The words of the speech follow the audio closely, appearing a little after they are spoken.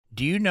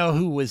Do you know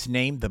who was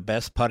named the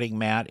best putting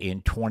mat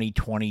in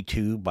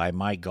 2022 by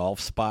My Golf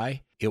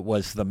Spy? It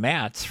was the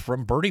mats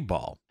from Birdie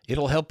Ball.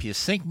 It'll help you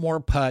sink more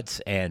putts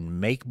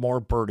and make more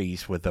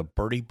birdies with a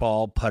Birdie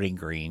Ball putting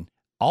green,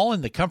 all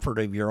in the comfort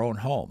of your own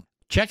home.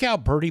 Check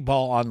out Birdie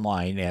Ball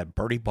online at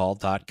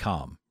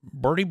birdieball.com.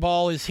 Birdie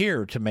Ball is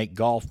here to make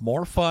golf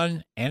more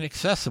fun and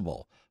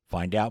accessible.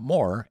 Find out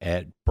more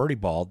at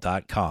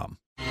birdieball.com.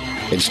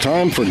 It's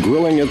time for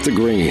Grilling at the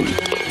Green.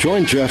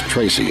 Join Jeff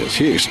Tracy as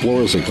he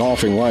explores the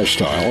golfing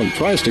lifestyle and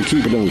tries to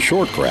keep it in the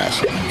short grass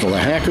for the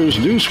hackers,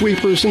 dew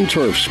sweepers, and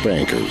turf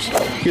spankers.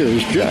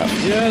 Here's Jeff.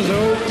 Just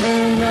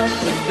open up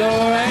the door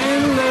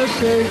and let's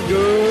take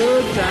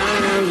good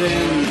times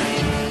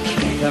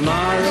in.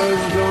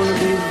 Tomorrow's gonna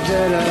be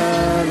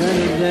better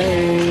than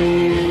today.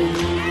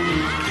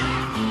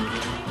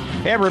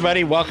 Hey,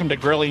 everybody. Welcome to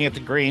Grilling at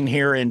the Green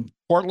here in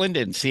Portland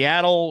and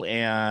Seattle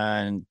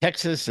and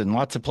Texas and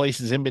lots of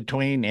places in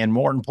between. And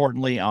more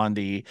importantly, on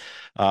the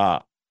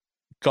Golf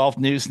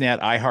Newsnet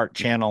iHeart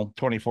channel,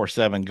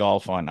 24/7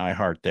 Golf on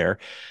iHeart there.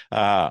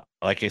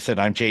 Like I said,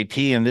 I'm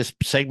JT, and this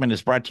segment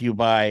is brought to you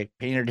by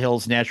Painted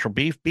Hills Natural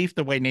Beef, beef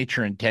the way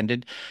nature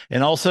intended,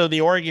 and also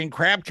the Oregon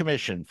Crab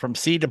Commission. From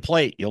sea to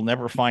plate, you'll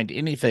never find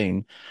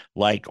anything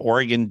like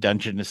Oregon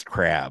Dungeness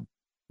crab.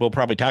 We'll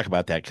probably talk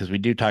about that because we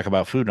do talk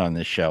about food on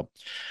this show.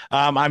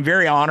 I'm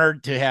very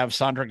honored to have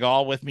Sandra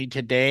Gall with me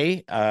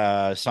today.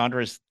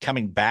 Sandra is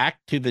coming back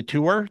to the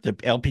tour, the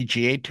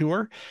LPGA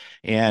tour.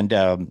 And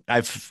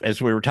as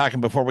we were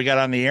talking before we got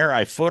on the air,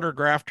 I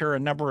photographed her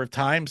a number of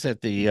times at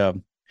the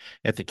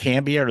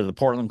Cambia or the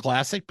Portland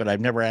Classic, but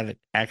I've never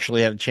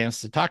actually had a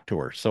chance to talk to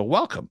her. So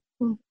welcome.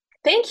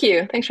 Thank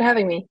you. Thanks for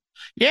having me.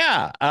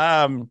 Yeah.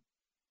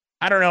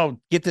 I don't know,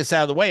 get this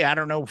out of the way. I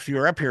don't know if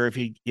you're up here, if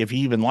you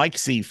even like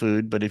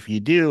seafood, but if you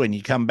do and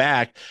you come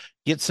back,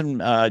 get some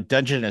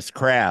Dungeness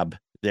crab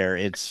there.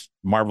 It's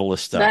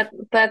marvelous stuff.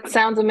 That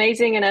sounds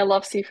amazing, and I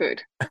love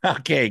seafood.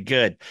 Okay,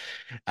 good.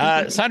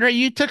 Sandra,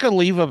 you took a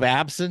leave of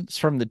absence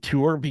from the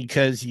tour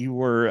because you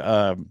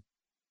were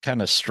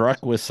kind of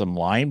struck with some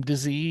Lyme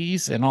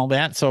disease and all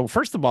that. So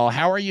first of all,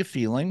 how are you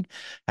feeling?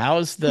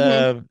 How's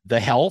the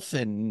health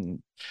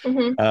and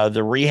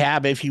the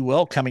rehab, if you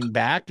will, coming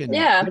back? And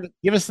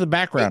give us the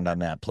background on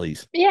that,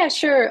 please. Yeah,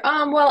 sure.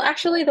 Well,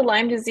 actually, the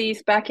Lyme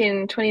disease back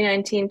in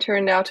 2019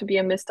 turned out to be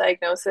a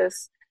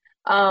misdiagnosis.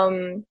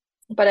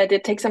 But I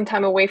did take some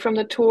time away from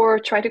the tour,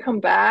 tried to come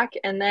back,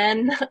 and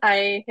then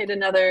I hit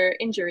another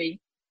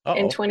injury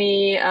in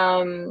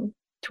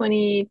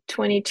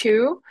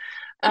 2022.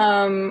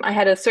 I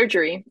had a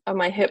surgery on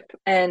my hip,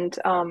 and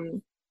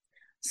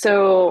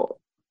so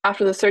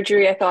after the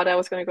surgery, I thought I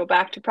was going to go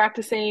back to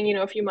practicing,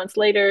 a few months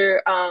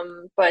later,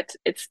 but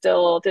it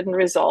still didn't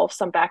resolve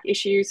some back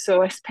issues.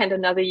 So I spent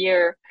another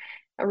year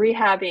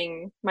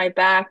rehabbing my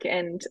back,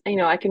 and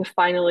I can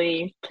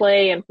finally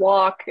play and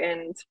walk,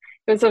 and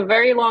it was a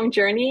very long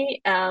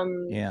journey.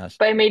 Yes,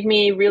 but it made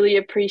me really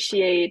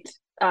appreciate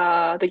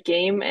the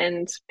game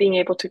and being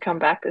able to come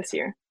back this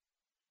year.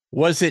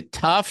 Was it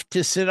tough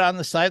to sit on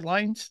the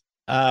sidelines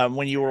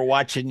when you were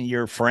watching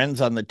your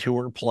friends on the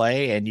tour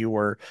play and you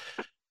were,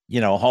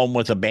 home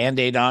with a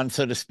Band-Aid on,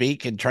 so to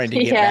speak, and trying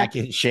to get back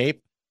in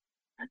shape?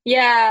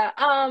 Yeah,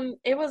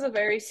 it was a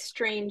very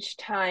strange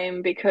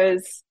time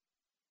because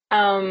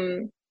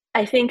I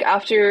think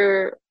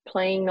after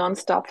playing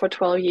nonstop for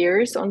 12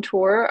 years on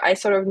tour, I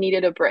sort of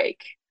needed a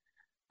break.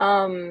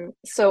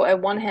 So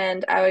at one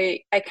hand,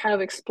 I kind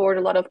of explored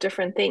a lot of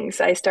different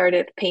things. I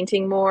started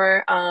painting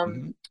more.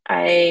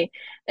 I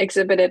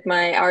exhibited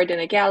my art in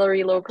a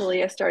gallery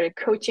locally. I started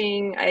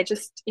coaching. I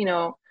just,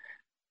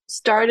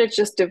 started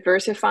just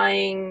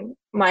diversifying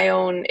my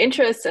own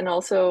interests and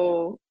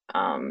also,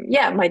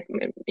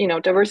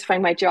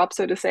 diversifying my job,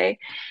 so to say.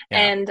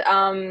 Yeah.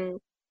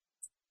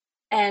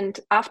 And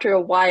after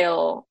a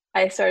while,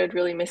 I started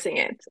really missing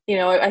it.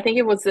 I think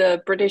it was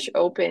the British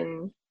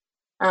Open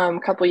a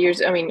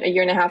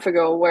year and a half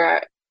ago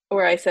where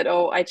I said,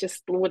 "Oh, I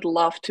just would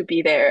love to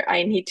be there.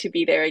 I need to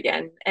be there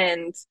again."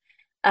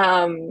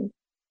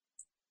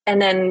 And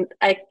then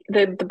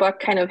the bug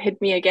kind of hit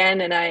me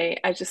again, and I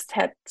just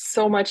had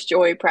so much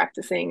joy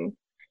practicing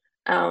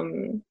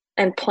and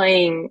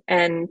playing,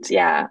 and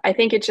I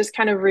think it just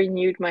kind of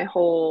renewed my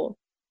whole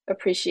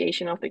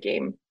appreciation of the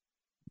game.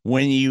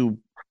 When you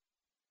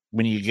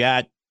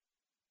got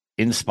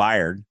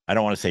inspired, I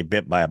don't want to say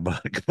bit by a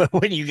bug, but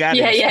when you got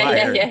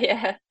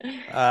inspired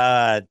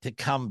to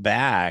come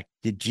back,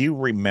 did you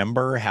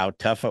remember how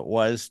tough it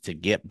was to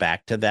get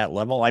back to that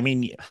level? I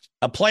mean,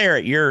 a player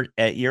at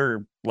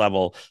your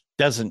level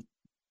doesn't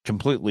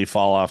completely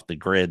fall off the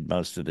grid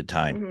most of the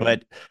time,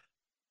 but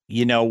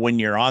when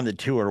you're on the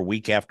tour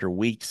week after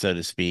week, so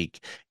to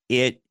speak,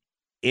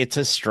 it's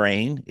a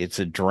strain, it's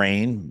a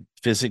drain,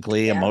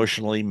 physically,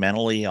 emotionally,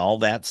 mentally, all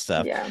that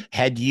stuff.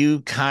 Had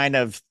you kind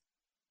of,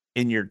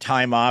 in your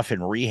time off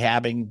and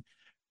rehabbing,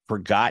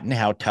 forgotten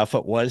how tough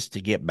it was to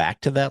get back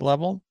to that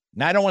level?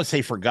 Now, I don't want to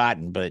say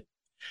forgotten, but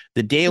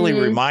the daily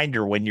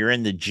reminder when you're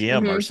in the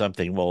gym or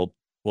something will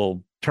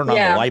turn on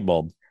the light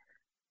bulb.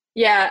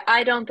 Yeah,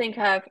 I don't think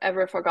I've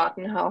ever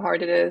forgotten how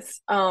hard it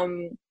is.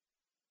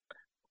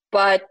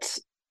 But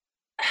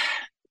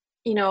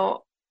you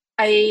know,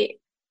 I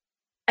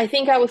I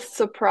think I was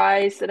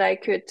surprised that I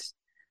could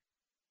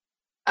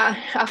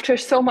after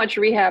so much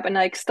rehab and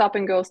like stop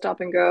and go.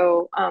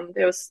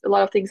 There was a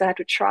lot of things I had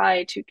to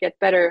try to get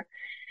better.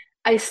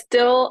 I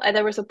still,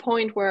 there was a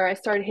point where I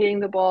started hitting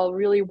the ball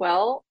really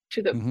well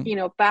to the, Hmm.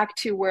 back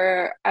to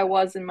where I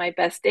was in my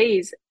best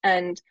days.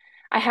 And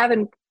I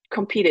haven't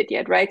competed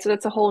yet, right? So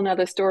that's a whole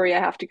nother story I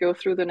have to go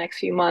through the next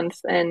few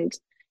months and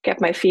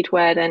get my feet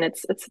wet. And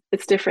it's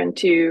different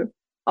to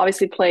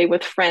obviously play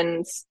with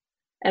friends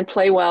and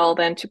play well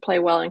than to play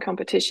well in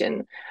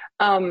competition.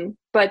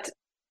 But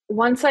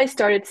once I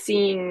started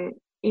seeing,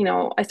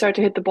 I started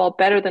to hit the ball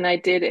better than I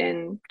did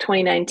in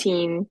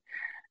 2019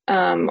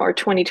 or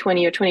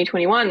 2020 or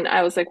 2021,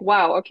 I was like,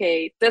 wow,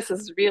 okay, this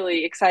is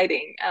really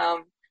exciting.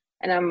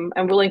 And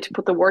I'm willing to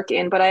put the work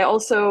in, but I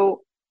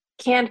also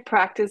can't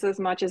practice as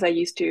much as I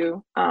used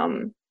to,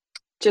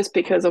 just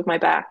because of my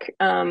back.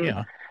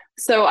 Yeah,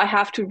 So I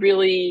have to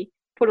really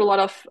put a lot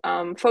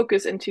of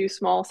focus into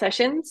small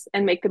sessions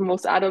and make the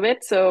most out of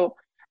it. So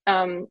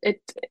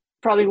it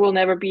probably will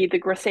never be the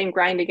same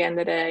grind again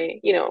that that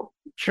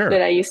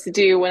sure. I used to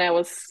do when I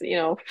was,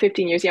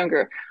 15 years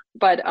younger.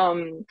 But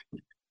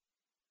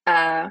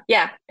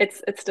yeah,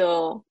 it's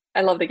still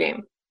I love the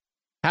game.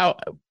 How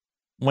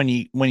when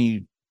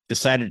you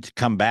decided to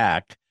come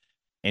back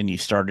and you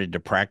started to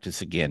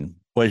practice again,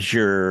 was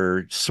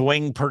your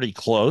swing pretty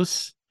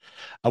close?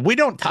 We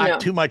don't talk No.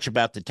 too much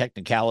about the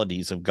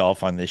technicalities of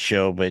golf on this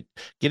show, but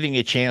getting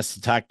a chance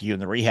to talk to you in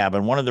the rehab,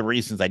 and one of the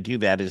reasons I do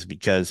that is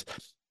because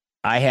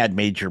I had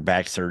major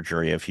back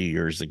surgery a few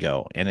years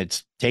ago, and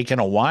it's taken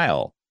a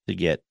while to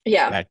get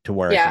Yeah. back to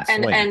where I Yeah,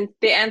 can and swing.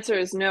 the answer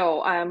is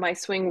no. My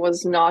swing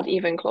was not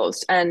even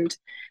close. And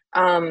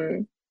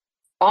um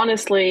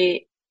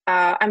honestly,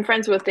 I'm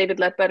friends with David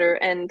Ledbetter,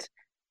 and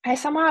I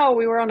somehow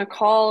we were on a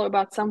call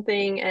about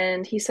something,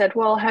 and he said,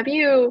 "Well, have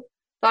you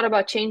thought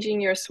about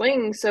changing your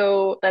swing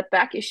so that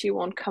back issue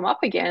won't come up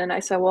again?" And I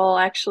said, "Well,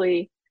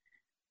 actually,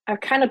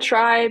 I've kind of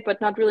tried,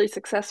 but not really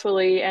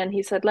successfully." And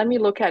he said, "Let me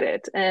look at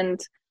it." And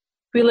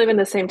we live in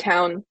the same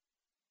town,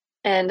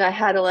 and I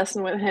had a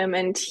lesson with him,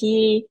 and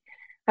he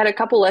had a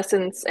couple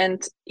lessons,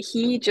 and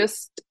he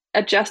just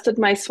adjusted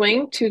my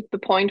swing to the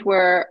point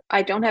where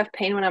I don't have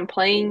pain when I'm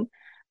playing,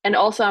 and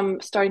also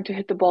I'm starting to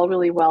hit the ball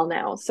really well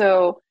now.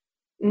 So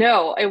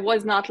no, it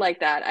was not like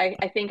that.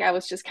 I think I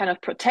was just kind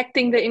of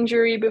protecting the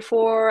injury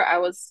before. I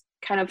was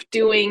kind of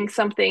doing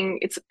something.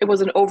 It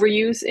was an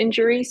overuse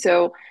injury,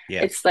 so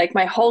Yes. it's like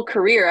my whole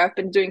career I've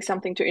been doing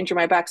something to injure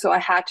my back, so I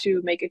had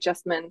to make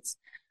adjustments,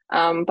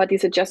 but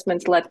these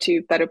adjustments led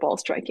to better ball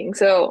striking.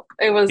 So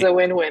it was a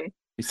win-win.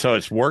 So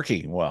it's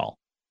working well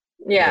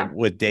Yeah.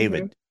 with Hmm.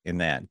 David in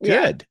that.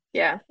 Yeah. Good.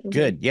 Yeah. Hmm.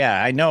 Good.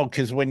 Yeah, I know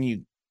because when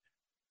you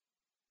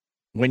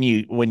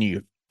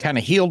kind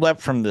of healed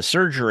up from the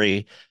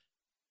surgery,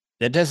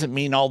 that doesn't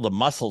mean all the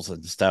muscles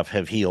and stuff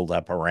have healed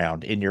up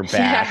around in your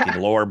back and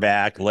Yeah. lower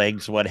back,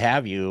 legs, what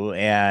have you.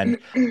 And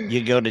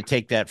you go to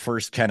take that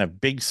first kind of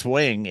big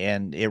swing,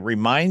 and it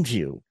reminds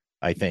you,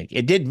 I think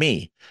it did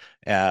me.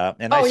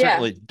 And I Oh, yeah.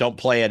 certainly don't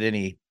play at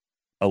any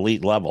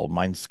elite level.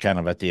 Mine's kind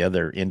of at the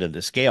other end of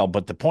the scale.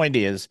 But the point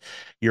is,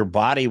 your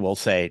body will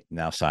say,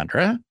 now,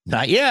 Sandra,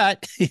 not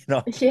yet.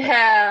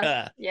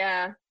 Yeah. Uh,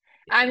 Yeah.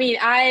 I mean,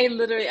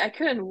 I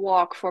couldn't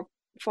walk for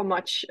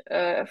much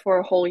for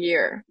a whole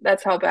year.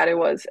 That's how bad it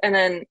was. And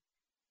then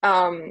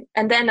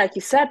like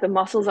you said, the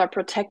muscles are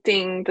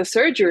protecting the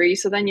surgery,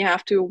 so then you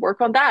have to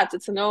work on that.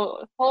 It's a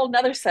no, whole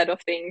another set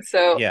of things.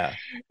 So yeah.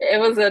 it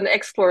was an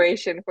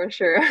exploration for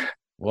sure.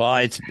 Well,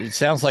 it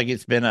sounds like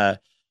it's been a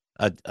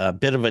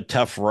bit of a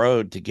tough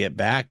road to get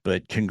back,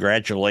 but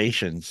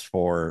congratulations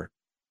for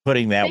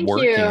putting that Thank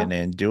work in you.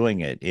 and doing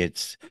it.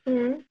 It's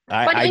Mhm.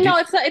 But I do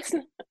it's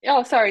not,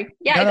 oh, sorry.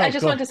 Yeah, no, I no,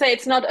 just go. want to say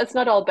it's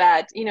not all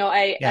bad.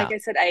 Like Yeah. I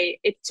said,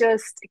 it's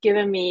just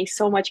given me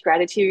so much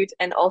gratitude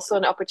and also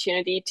an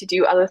opportunity to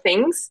do other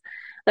things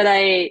that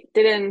I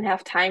didn't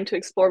have time to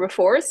explore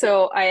before.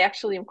 So I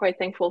actually am quite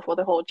thankful for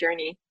the whole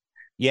journey.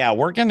 Yeah,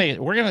 we're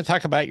gonna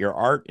talk about your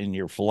art and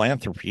your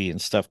philanthropy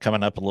and stuff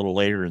coming up a little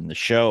later in the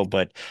show,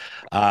 but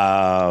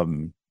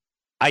um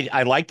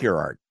I like your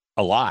art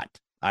a lot.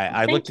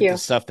 I looked Thank at the you.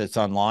 stuff that's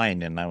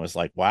online and I was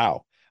like,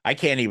 wow, I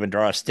can't even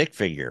draw a stick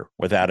figure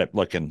without it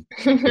looking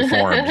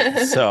deformed.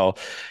 So,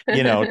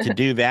 to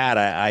do that,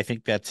 I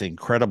think that's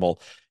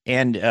incredible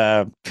and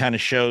kind of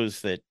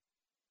shows that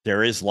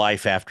there is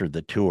life after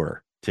the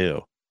tour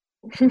too.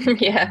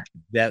 Yeah.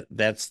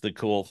 That's the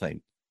cool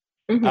thing.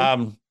 Hmm.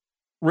 Um,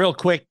 Real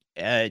quick,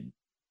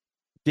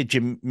 did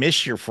you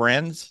miss your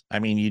friends? I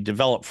mean, you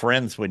develop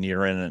friends when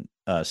you're in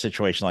a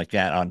situation like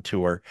that on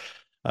tour,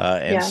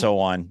 and Yeah. so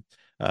on.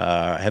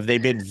 Have they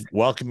been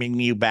welcoming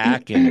you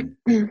back and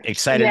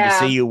excited to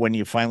see Yeah. you when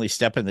you finally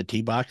step in the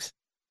tee box?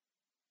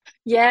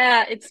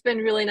 Yeah, it's been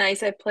really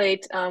nice. I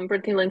played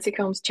Brittany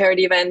Lincecum's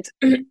charity event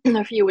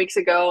a few weeks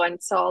ago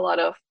and saw a lot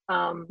of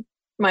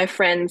my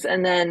friends.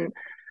 And then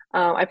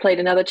I played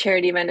another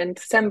charity event in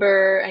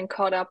December and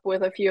caught up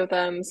with a few of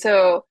them.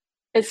 So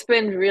it's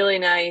been really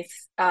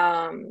nice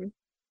to,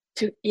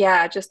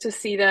 yeah, just to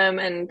see them.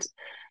 And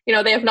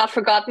they have not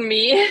forgotten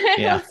me. It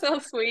Yeah. was so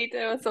sweet.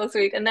 It was so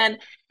sweet. And then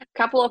a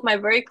couple of my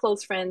very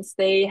close friends,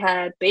 they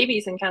had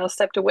babies and kind of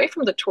stepped away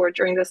from the tour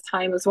during this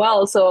time as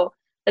well. So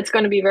it's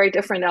going to be very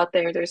different out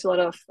there. There's a lot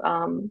of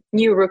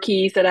new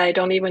rookies that I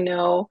don't even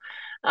know.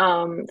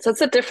 So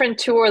it's a different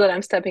tour that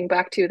I'm stepping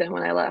back to than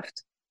when I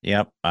left.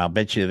 Yep. I'll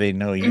bet you they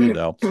know you,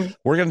 though.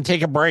 We're going to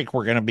take a break.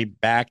 We're going to be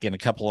back in a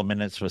couple of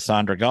minutes with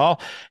Sandra Gall.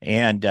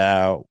 And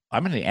I'm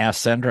going to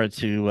ask Sandra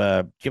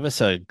to give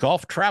us a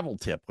golf travel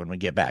tip when we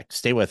get back.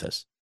 Stay with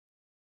us.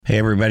 Hey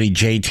everybody,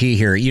 JT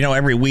here.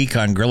 Every week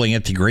on Grilling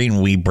at the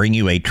Green, we bring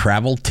you a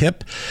travel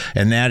tip,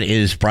 and that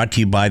is brought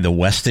to you by the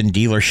Weston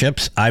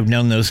dealerships. I've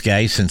known those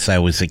guys since I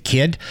was a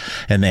kid,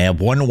 and they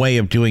have one way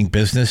of doing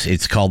business.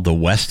 It's called the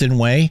Weston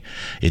way.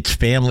 It's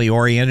family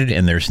oriented,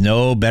 and there's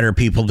no better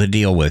people to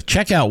deal with.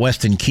 Check out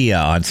Weston Kia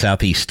on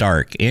Southeast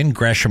Stark in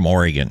Gresham,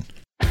 Oregon.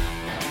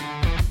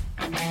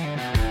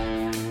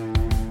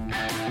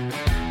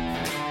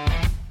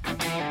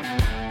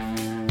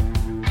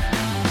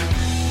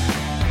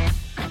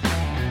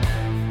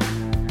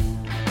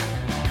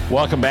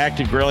 Welcome back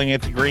to Grilling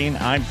at the Green.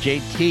 I'm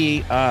JT.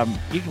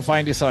 You can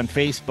find us on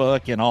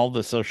Facebook and all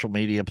the social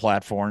media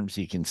platforms.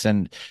 You can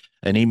send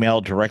an email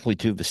directly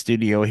to the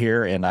studio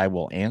here, and I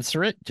will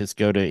answer it. Just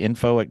go to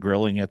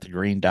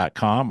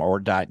info@grillingatthegreen.com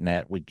or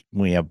 .net.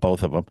 We have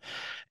both of them.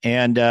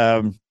 And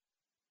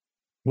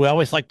we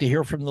always like to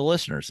hear from the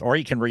listeners, or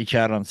you can reach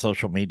out on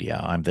social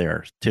media. I'm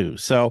there, too.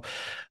 So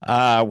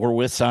we're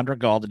with Sandra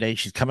Gall today.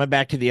 She's coming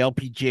back to the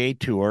LPGA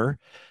Tour.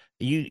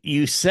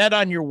 You said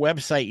on your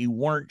website you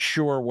weren't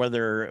sure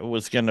whether it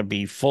was going to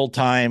be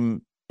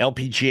full-time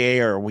LPGA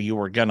or you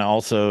were going to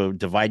also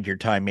divide your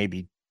time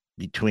maybe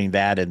between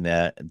that and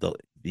the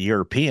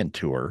European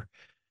tour,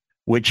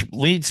 which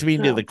leads me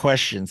to Oh. the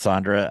question,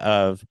 Sandra,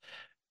 of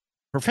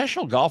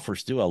professional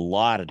golfers do a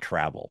lot of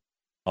travel,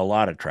 a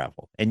lot of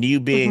travel. And you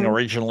being Hmm.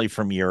 originally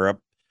from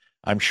Europe,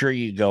 I'm sure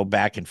you go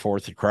back and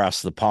forth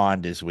across the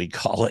pond, as we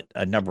call it,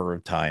 a number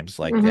of times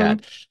like Hmm.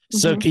 that.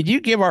 So Hmm. could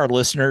you give our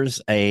listeners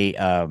a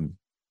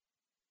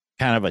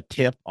kind of a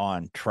tip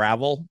on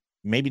travel?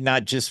 Maybe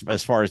not just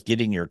as far as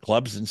getting your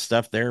clubs and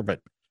stuff there,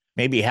 but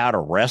maybe how to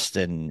rest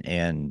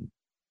and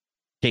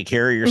take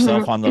care of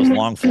yourself on those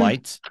long Hmm.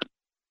 flights.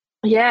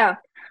 Yeah.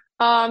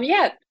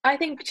 Yeah, I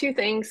think two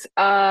things.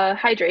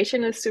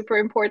 Hydration is super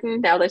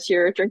important now that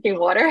you're drinking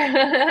water.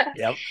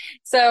 Yep.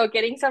 So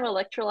getting some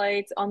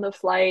electrolytes on the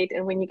flight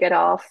and when you get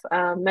off,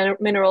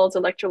 minerals,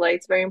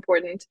 electrolytes, very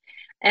important.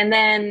 And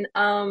then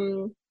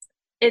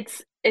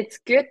it's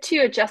good to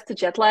adjust the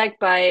jet lag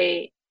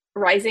by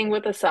rising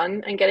with the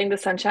sun and getting the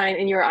sunshine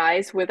in your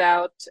eyes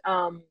without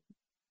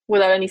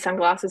any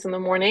sunglasses in the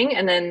morning,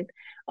 and then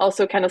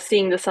also kind of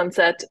seeing the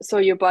sunset so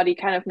your body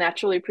kind of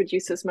naturally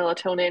produces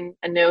melatonin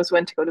and knows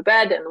when to go to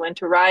bed and when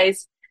to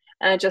rise,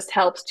 and it just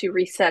helps to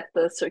reset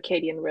the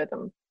circadian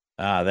rhythm.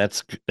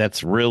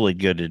 That's really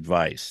good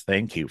advice.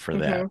 Thank you for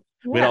that.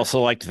 Hmm. We'd Yeah. also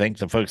like to thank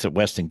the folks at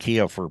Weston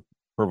Kia for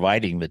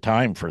providing the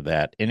time for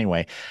that.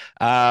 Anyway,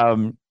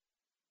 um,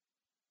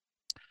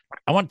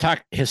 I want to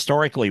talk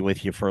historically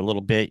with you for a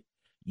little bit.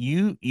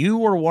 You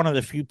were one of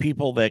the few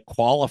people that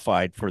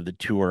qualified for the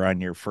tour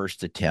on your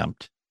first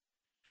attempt.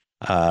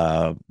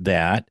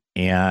 That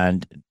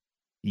and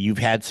you've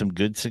had some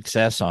good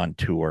success on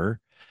tour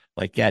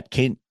like that.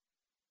 Can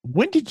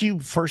When did you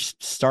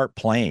first start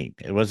playing?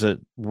 Was it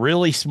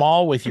really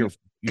small with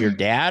your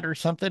dad or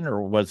something,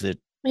 or was it?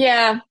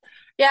 Yeah.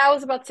 Yeah, I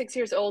was about 6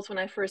 years old when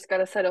I first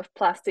got a set of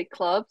plastic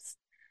clubs.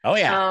 Oh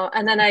yeah.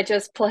 And then I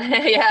just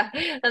play, yeah,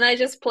 and I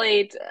just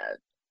played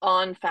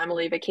on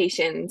family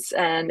vacations,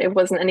 and it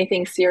wasn't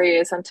anything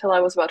serious until I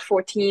was about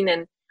 14.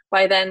 And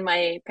by then,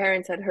 my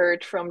parents had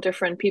heard from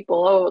different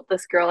people, oh,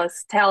 this girl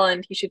has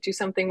talent, you should do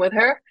something with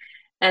her.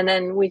 And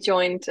then we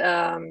joined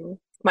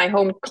my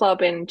home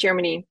club in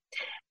Germany,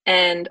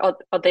 and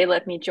they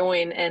let me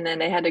join. And then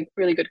they had a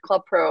really good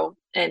club pro,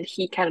 and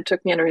he kind of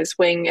took me under his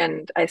wing,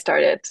 and I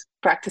started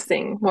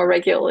practicing more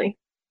regularly.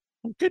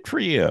 Good for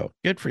you.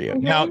 Good for you.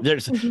 Now Hmm.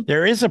 Hmm.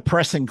 there is a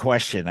pressing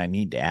question I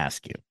need to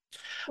ask you.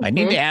 I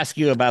need to Hmm. ask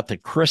you about the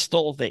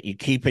crystal that you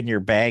keep in your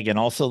bag and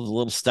also the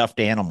little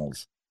stuffed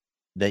animals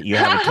that you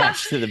have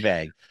attached to the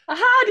bag.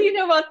 How do you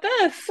know about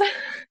this?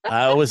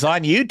 I was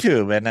on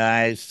YouTube and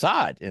I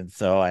saw it, and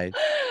so I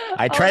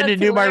Oh, tried to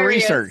that's do my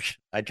hilarious. research.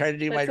 I tried to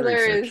do my That's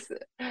research.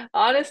 hilarious.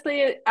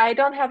 Honestly, I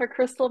don't have a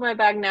crystal in my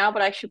bag now,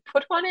 but I should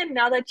put one in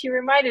now that you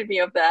reminded me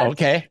of that.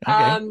 Okay,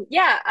 okay.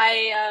 Yeah,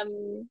 I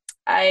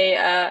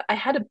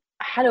had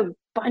a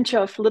bunch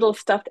of little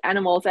stuffed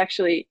animals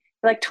actually,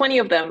 like 20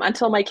 of them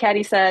until my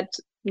caddy said,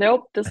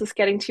 "Nope, this is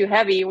getting too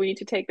heavy. We need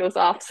to take those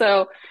off."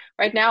 So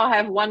right now I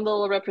have one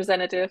little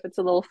representative. It's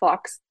a little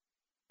fox.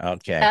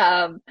 Okay.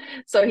 Um,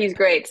 so he's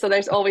great. So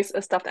there's always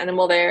a stuffed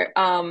animal there.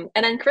 And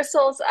then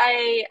crystals,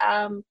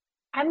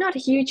 I'm not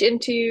huge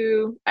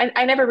into,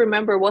 I never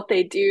remember what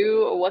they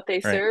do or what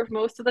they Right. serve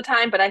most of the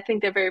time, but I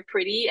think they're very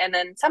pretty. And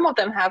then some of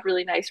them have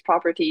really nice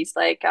properties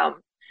like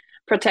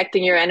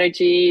protecting your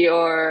energy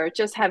or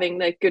just having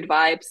like good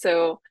vibes.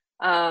 So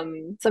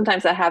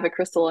sometimes I have a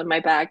crystal in my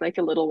bag, like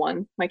a little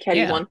one. My caddy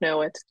Yeah. won't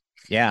know it.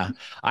 Yeah,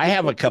 I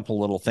have a couple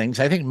little things.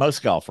 I think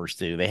most golfers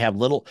do.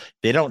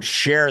 They don't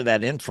share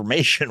that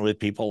information with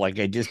people like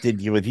I just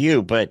did with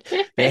you, but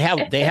they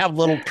have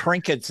little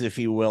trinkets, if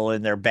you will,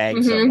 in their bag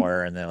hmm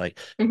somewhere. And they're like,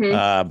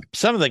 hmm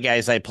some of the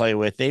guys I play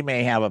with, they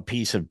may have a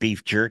piece of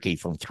beef jerky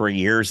from 3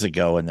 years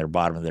ago in their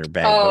bottom of their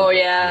bag, Oh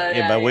yeah,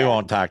 yeah, but we yeah.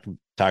 won't talk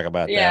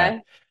about that. Yeah.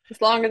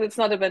 As long as it's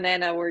not a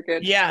banana, we're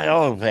good. Yeah,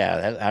 oh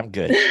yeah, I'm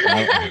good.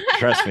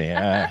 Trust me.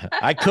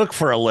 I cook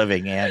for a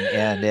living,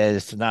 and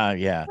it's not,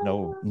 yeah,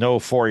 no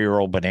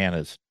 4-year-old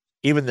bananas,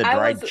 even the I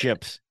dried was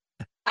chips.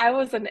 I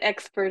was an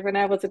expert when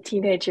I was a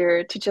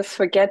teenager to just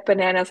forget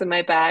bananas in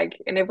my bag,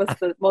 and it was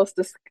the most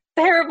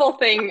terrible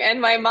thing. And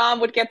my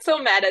mom would get so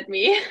mad at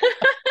me.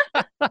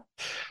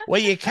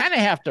 Well, you kind of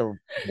have to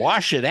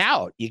wash it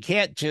out. You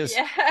can't just,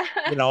 Yeah.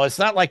 it's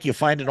not like you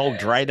find an old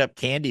dried up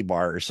candy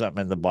bar or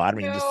something in the bottom.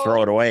 You can just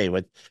throw it No. away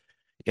with,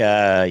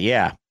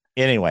 yeah.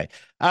 Anyway,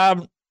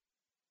 um,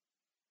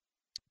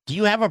 do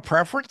you have a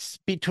preference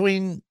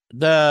between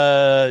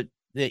the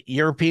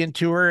European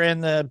tour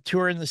and the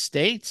tour in the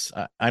States?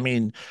 I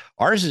mean,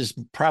 ours is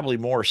probably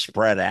more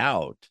spread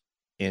out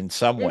in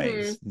some hmm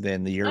ways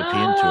than the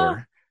European Uh,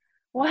 tour.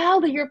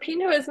 well, the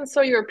European isn't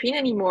so European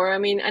anymore. I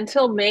mean,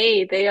 until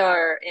May, they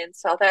are in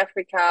South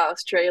Africa,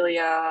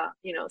 Australia,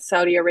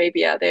 Saudi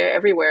Arabia. They're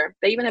everywhere.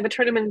 They even have a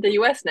tournament in the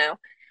US now.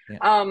 Yeah,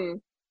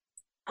 Um,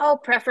 Oh,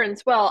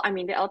 preference. Well, I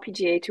mean, the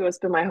LPGA tour has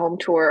been my home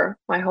tour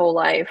my whole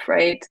life,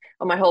 right?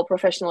 Or my whole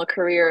professional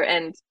career.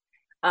 And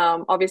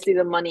obviously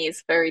the money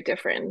is very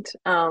different.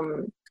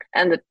 And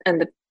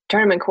the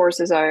tournament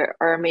courses are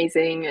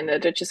amazing and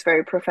they're just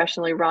very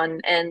professionally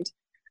run. And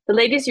the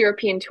ladies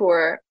European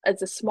tour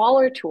is a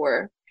smaller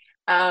tour.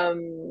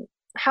 Um,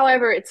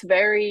 However, it's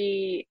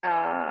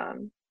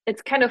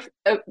kind of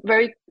a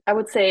very, I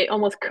would say,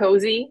 almost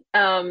cozy.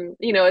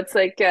 It's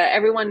like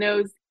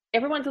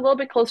everyone's a little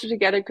bit closer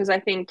together because I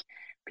think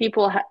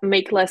people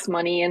make less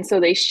money and so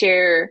they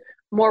share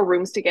more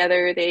rooms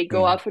together. They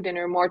go mhm. out for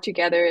dinner more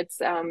together. It's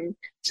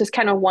just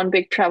kind of one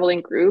big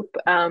traveling group.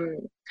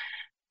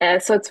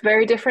 So it's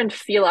very different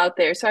feel out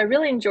there. So I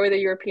really enjoy the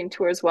European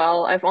tour as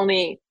well. I've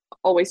only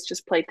always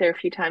just played there a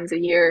few times a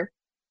year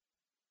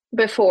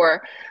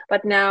before,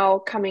 but now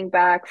coming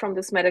back from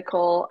this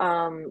medical,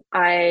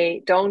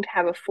 I don't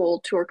have a full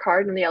tour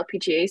card in the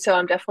LPGA, so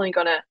I'm definitely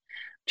gonna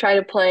try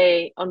to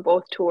play on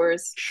both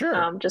tours,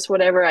 Sure. just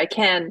whatever I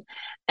can.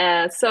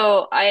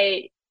 So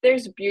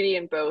there's beauty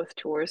in both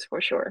tours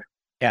for sure.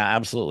 Yeah,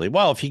 absolutely.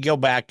 Well, if you go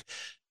back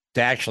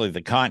to actually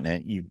the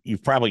continent,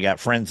 you've probably got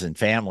friends and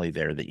family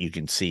there that you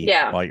can see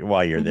Yeah.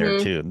 while you're there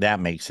hmm too. And that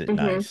makes it hmm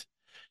nice.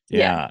 Yeah.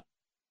 Yeah.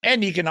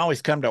 And you can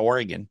always come to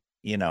Oregon.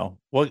 Yeah,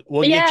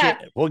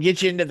 We'll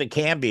get you into the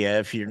Cambia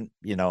if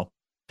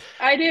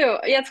I do.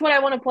 Yeah, it's what I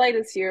want to play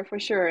this year for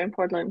sure in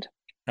Portland.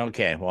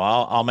 okay.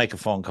 Well, I'll make a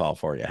phone call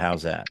for you.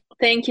 How's that?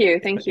 Thank you.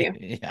 Thank you.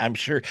 I'm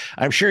sure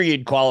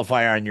you'd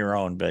qualify on your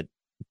own, but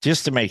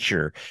just to make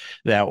sure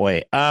that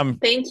way.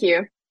 Thank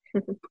you.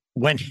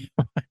 When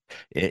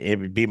it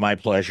would be my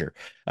pleasure.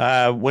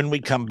 When we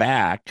come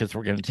back, because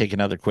we're going to take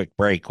another quick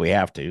break, we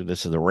have to.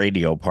 This is the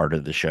radio part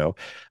of the show.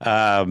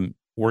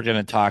 We're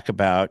going to talk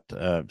about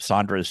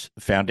Sandra's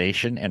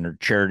foundation and her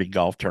charity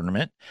golf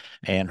tournament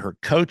and her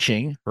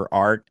coaching, her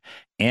art,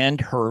 and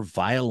her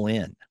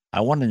violin.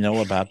 I want to know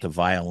about the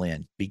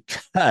violin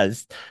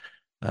because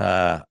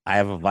I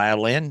have a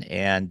violin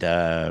and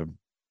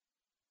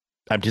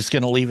I'm just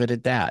going to leave it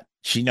at that.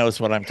 She knows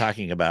what I'm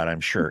talking about,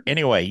 I'm sure.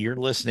 Anyway, you're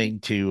listening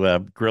to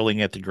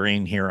Grilling at the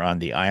Green here on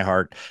the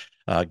iHeart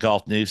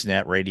Golf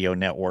Newsnet radio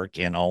network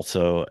and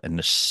also an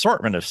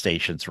assortment of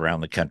stations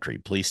around the country.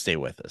 Please stay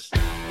with us.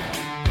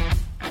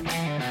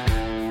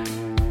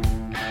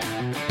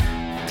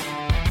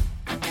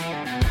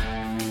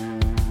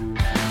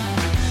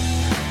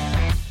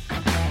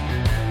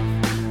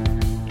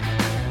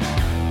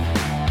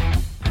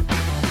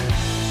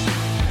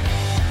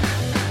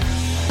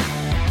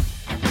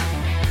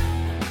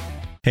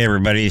 Hey,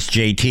 everybody, it's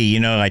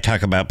JT. I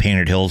talk about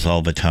Painted Hills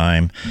all the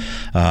time.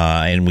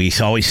 And we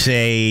always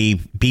say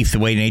beef the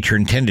way nature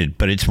intended,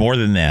 but it's more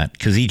than that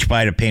because each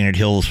bite of Painted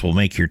Hills will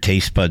make your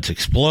taste buds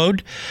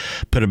explode,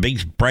 put a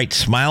big, bright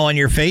smile on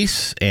your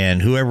face,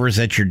 and whoever is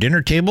at your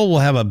dinner table will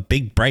have a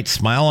big, bright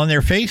smile on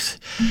their face.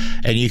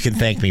 And you can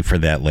thank me for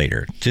that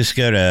later. Just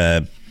go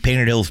to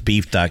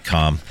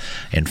paintedhillsbeef.com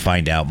and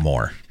find out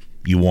more.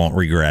 You won't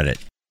regret it.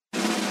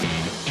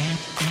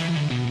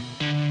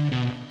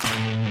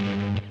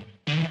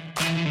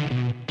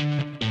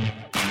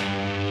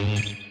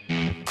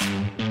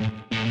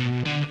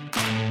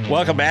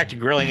 Welcome back to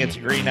Grilling It's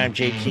Green. I'm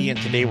JT,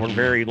 and today we're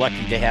very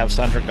lucky to have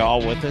Sandra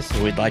Gall with us.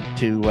 So we'd like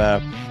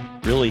to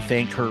really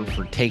thank her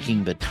for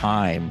taking the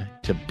time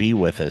to be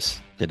with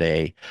us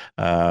today.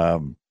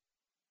 I've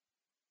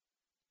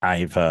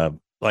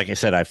like I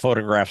said, I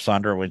photographed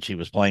Sandra when she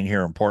was playing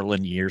here in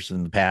Portland years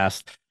in the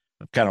past.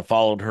 I've kind of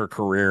followed her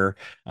career,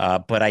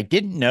 but I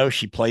didn't know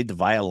she played the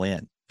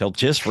violin till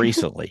just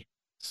recently.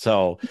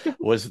 So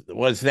was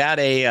that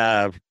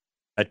a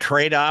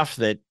trade off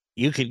that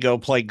you could go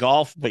play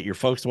golf, but your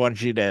folks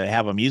wanted you to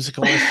have a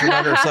musical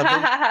instrument or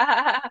something?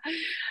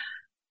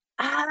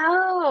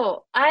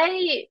 Oh,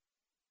 I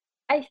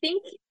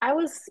think I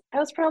was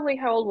probably,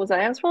 how old was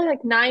I? I was probably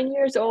like 9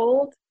 years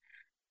old,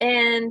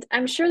 and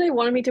I'm sure they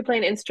wanted me to play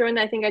an instrument.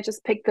 I think I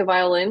just picked the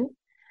violin,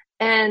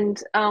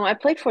 and I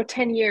played for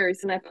 10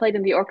 years, and I played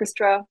in the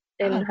orchestra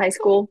in Oh, high cool.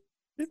 school.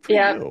 Good for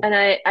Yeah, you. and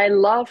I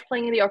love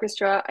playing in the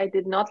orchestra. I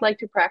did not like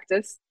to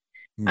practice,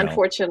 No.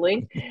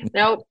 unfortunately.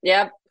 No,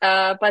 yeah.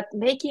 But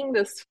making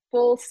this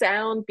full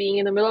sound, being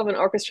in the middle of an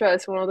orchestra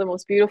is one of the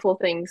most beautiful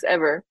things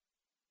ever.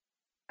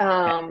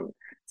 Um,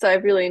 so I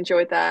really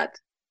enjoyed that.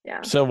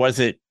 Yeah. So was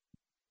it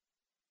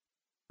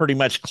pretty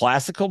much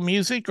classical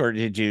music or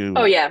did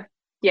Oh you? yeah.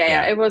 Yeah,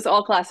 yeah. Yeah, It was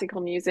all classical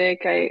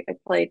music. I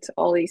played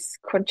all these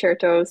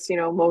concertos,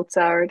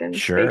 Mozart and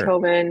sure.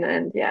 Beethoven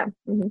and yeah.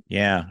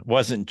 Yeah,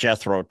 wasn't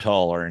Jethro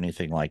Tull or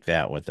anything like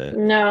that with it.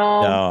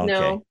 No, No, okay.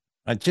 no.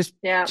 I just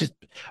Yeah. just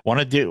want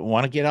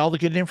to get all the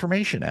good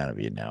information out of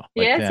you now,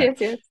 like Yes, that. yes,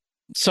 yes.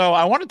 So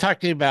I want to talk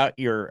to you about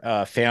your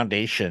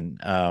foundation.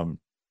 Mhm.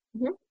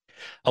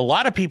 A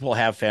lot of people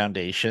have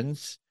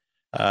foundations.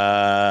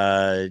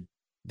 Uh,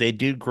 they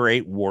do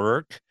great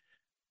work,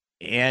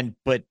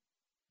 but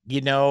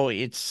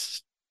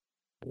it's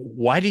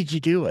why did you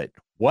do it?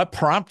 What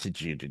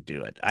prompted you to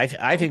do it? I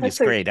Oh, think it's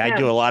great. I yeah,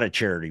 do a lot of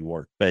charity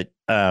work, but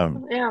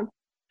yeah.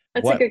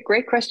 That's a what?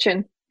 great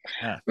question.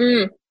 Uh,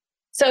 Mm.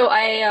 So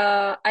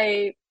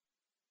I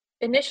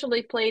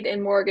initially played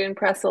in Morgan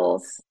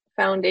Pressel's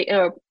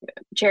foundation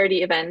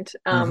charity event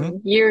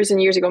mhm. years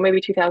and years ago,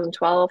 maybe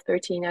 2012,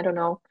 13, I don't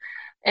know.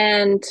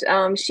 And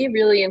she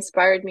really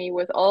inspired me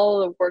with all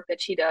the work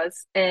that she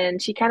does.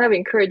 And she kind of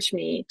encouraged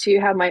me to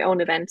have my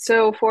own event.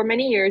 So for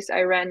many years,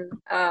 I ran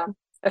a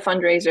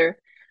fundraiser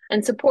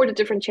and supported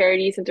different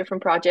charities and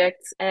different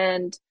projects.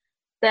 And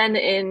then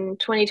in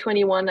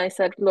 2021, I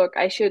said, look,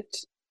 I should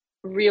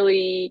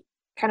really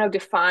kind of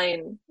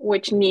define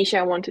which niche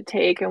I want to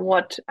take and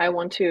what I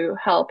want to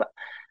help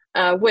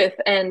with.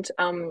 And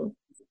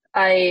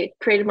I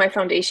created my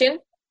foundation,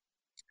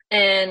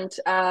 and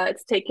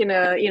it's taken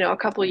a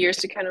couple of years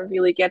to kind of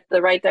really get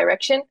the right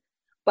direction.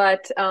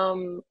 But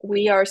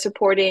we are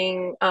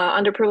supporting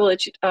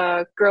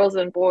underprivileged girls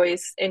and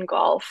boys in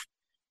golf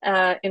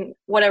in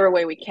whatever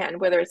way we can,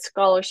 whether it's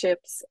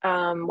scholarships,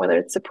 whether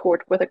it's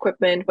support with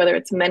equipment, whether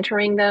it's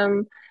mentoring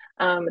them.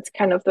 It's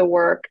kind of the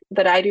work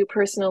that I do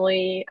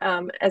personally,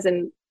 as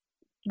in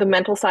the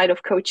mental side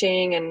of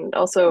coaching, and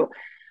also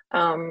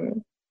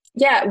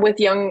yeah, with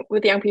young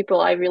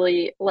people, I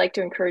really like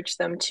to encourage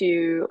them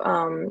to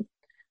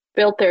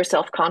build their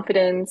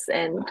self-confidence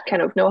and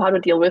kind of know how to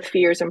deal with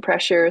fears and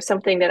pressure,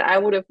 something that I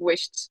would have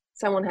wished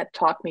someone had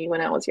taught me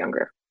when I was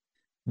younger.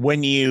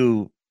 When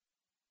you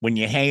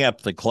hang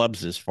up the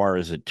clubs as far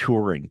as a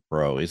touring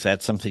pro, is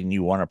that something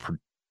you want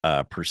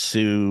to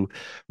pursue?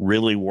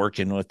 Really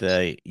working with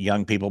the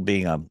young people,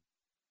 being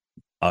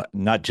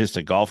not just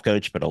a golf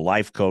coach, but a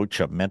life coach,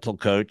 a mental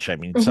coach. I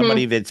mean,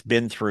 somebody Hmm. that's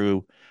been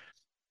through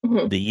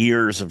Hmm. the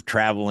years of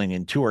traveling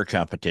in tour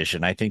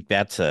competition. I think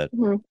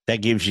Hmm.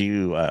 that gives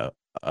you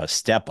a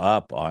step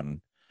up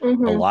on a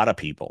Hmm. lot of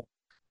people.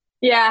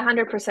 Yeah,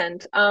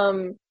 100%.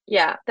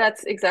 Yeah,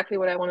 that's exactly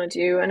what I want to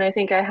do. And I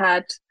think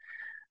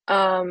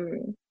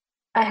um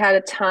I had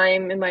a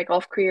time in my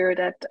golf career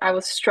that I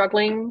was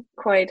struggling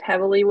quite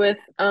heavily with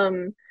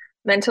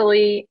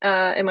mentally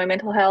in my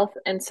mental health.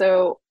 And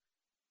so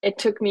it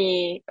took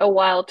me a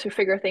while to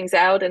figure things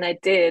out, and I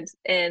did.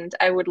 And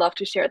I would love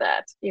to share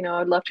that.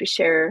 I'd love to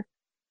share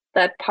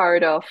that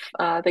part of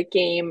the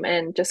game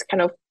and just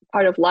kind of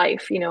part of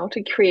life,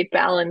 to create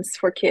balance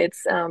for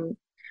kids,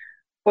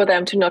 for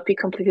them to not be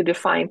completely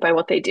defined by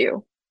what they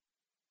do.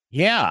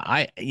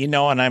 Yeah,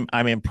 and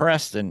I'm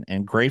impressed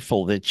and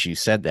grateful that you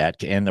said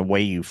that and the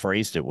way you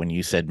phrased it when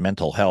you said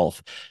mental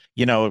health.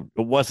 It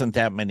wasn't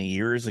that many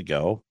years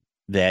ago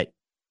that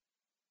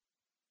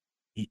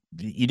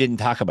you didn't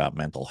talk about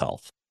mental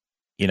health.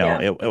 Yeah.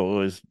 It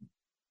was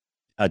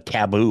a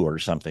taboo or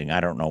something.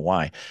 I don't know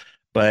why,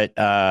 but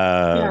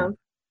Yeah.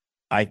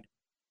 I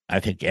I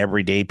think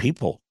everyday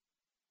people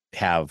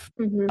have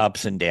Hmm.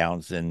 ups and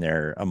downs in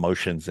their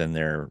emotions and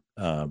their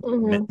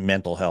Hmm.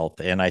 mental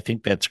health, and I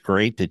think that's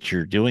great that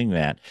you're doing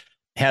that.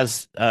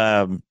 Has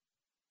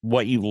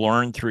what you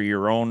learned through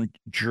your own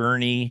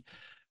journey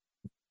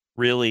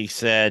really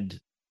said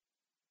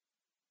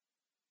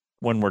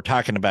when we're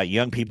talking about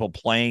young people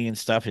playing and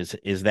stuff,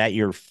 is that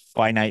your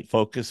finite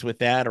focus with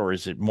that, or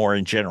is it more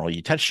in general?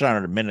 You touched on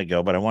it a minute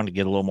ago, but I want to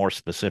get a little more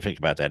specific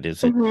about that.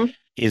 Hmm.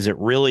 Is it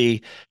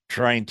really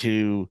trying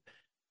to,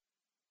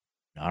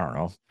 I don't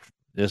know,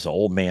 this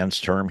old man's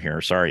term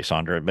here, sorry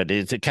Sandra, but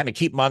is it kind of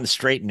keep them on the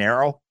straight and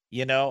narrow,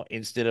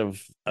 instead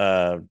of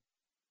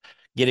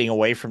getting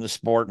away from the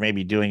sport,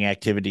 maybe doing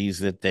activities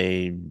that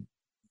they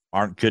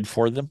aren't good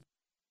for them?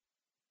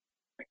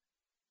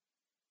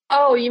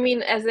 Oh, you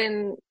mean as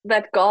in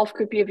that golf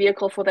could be a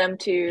vehicle for them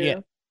Yeah.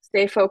 to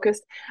stay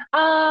focused?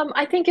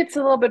 I think it's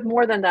a little bit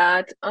more than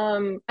that.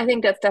 I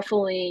think that's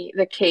definitely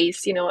the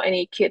case.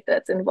 Any kid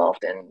that's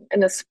involved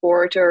in a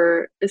sport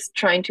or is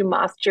trying to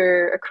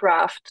master a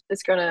craft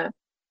is gonna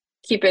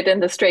keep it in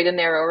the straight and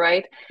narrow,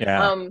 right?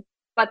 Yeah. Um,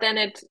 but then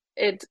it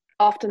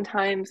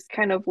oftentimes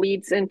kind of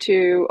leads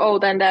into, oh,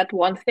 then that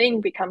one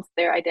thing becomes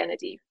their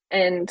identity.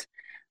 And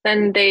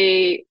then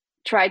they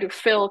try to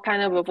fill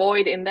kind of a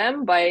void in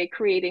them by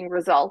creating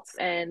results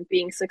and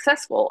being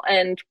successful.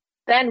 And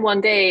then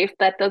one day, if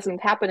that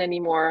doesn't happen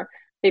anymore,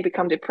 they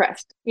become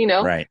depressed.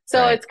 Right. So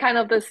Right. it's kind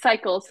of this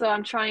cycle. So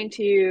I'm trying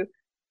to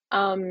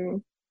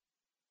kind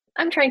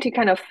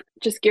of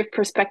just give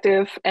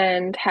perspective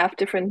and have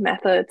different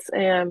methods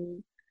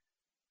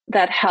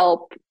that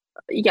help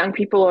young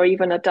people or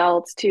even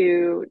adults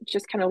to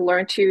just kind of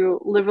learn to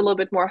live a little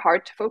bit more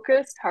heart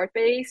focused, heart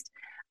based,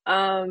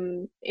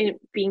 in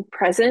being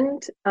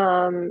present,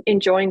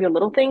 enjoying the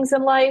little things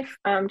in life,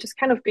 just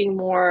kind of being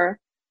more,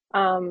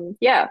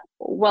 yeah,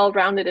 well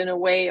rounded in a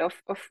way of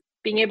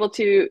being able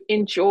to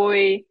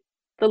enjoy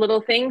the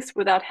little things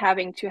without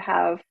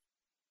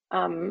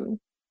um,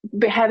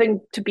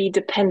 having to be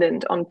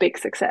dependent on big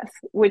success,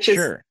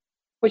 Sure.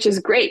 which is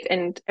great,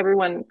 and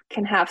everyone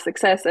can have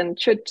success and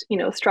should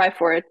strive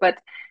for it, but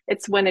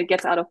it's when it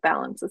gets out of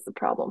balance is the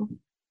problem.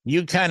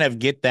 You kind of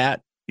get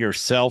that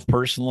yourself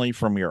personally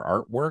from your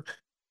artwork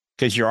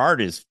because your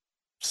art is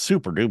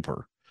super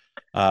duper.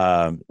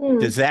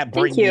 Does that Thank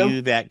bring you.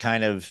 you that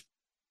kind of,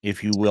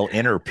 if you will,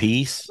 inner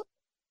peace?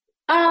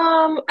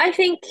 I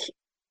think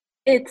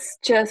it's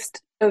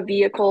just a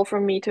vehicle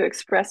for me to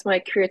express my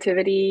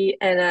creativity,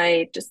 and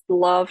I just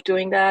love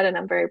doing that, and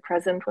I'm very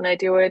present when I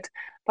do it.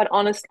 But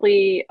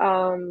honestly,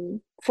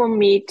 for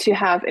me to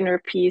have inner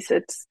peace,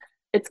 it's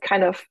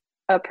kind of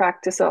a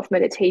practice of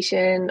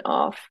meditation,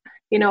 of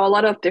a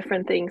lot of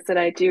different things that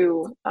I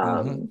do,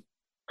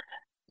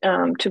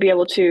 Mm-hmm. to be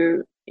able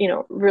to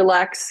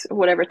relax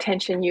whatever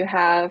tension you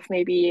have.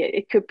 Maybe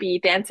it could be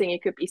dancing,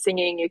 it could be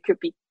singing, it could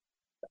be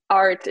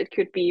art, it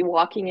could be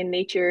walking in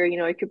nature,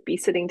 it could be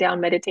sitting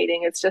down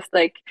meditating. It's just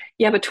like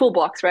you have a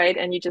toolbox, right?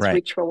 And you just Right.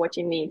 reach for what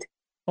you need.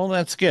 Well,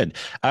 that's good.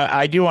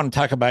 I do want to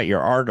talk about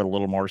your art a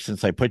little more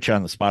since I put you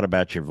on the spot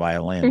about your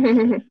violin.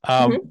 Mhm.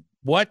 Um,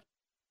 what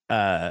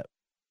uh,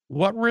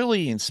 what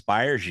really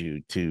inspires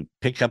you to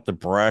pick up the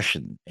brush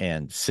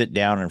and sit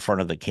down in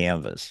front of the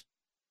canvas?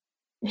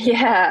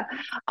 Yeah.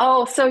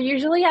 Oh, so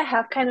usually I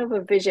have kind of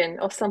a vision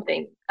of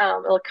something.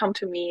 It'll come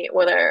to me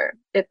whether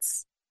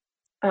it's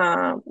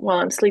while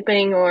I'm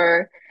sleeping,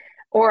 or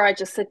I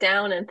just sit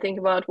down and think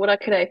about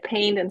could I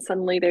paint, and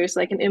suddenly there's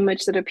like an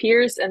image that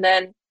appears, and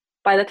then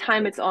by the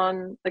time it's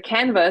on the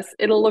canvas,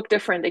 it'll look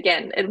different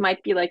again. It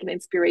might be like an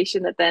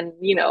inspiration that then,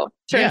 turns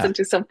Yeah.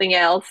 into something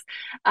else.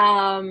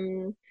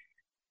 Um,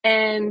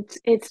 and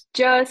it's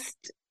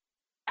just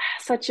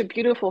such a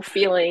beautiful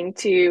feeling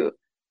to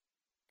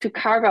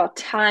carve out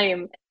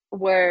time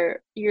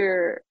where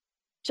you're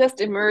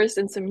just immersed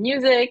in some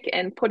music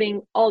and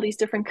putting all these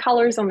different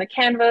colors on the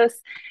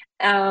canvas.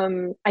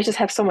 I just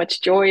have so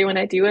much joy when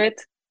I do it,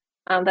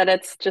 that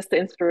it's just the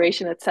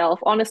inspiration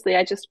itself. Honestly,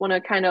 I just want to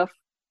kind of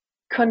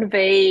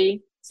convey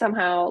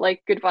somehow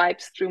like good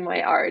vibes through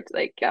my art,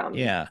 like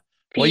Yeah.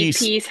 Well,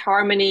 peace,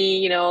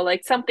 harmony,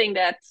 like something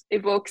that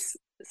evokes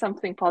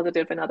something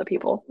positive in other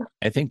people.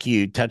 I think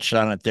you touched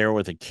on it there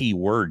with a key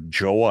word,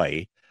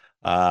 joy.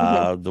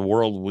 The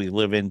world we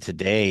live in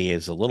today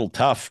is a little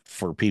tough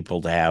for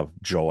people to have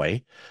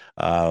joy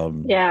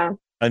um, Yeah,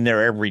 in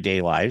their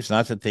everyday lives.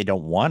 Not that they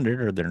don't want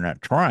it or they're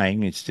not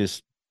trying. It's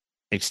just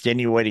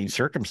extenuating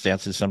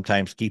circumstances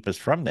sometimes keep us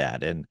from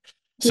that. And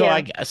so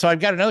yeah. I've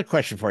got another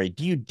question for you.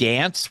 Do you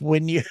dance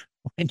when you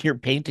when you're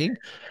painting?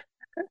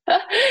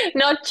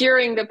 Not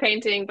during the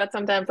painting, but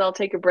sometimes I'll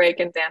take a break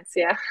and dance.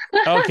 Yeah.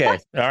 Okay. All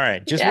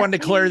right. Just Yeah.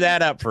 wanted to clear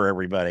that up for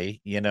everybody,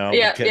 Yeah,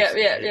 yeah, because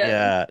yeah,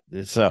 yeah.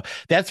 yeah. So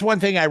that's one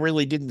thing I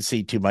really didn't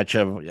see too much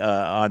of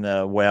on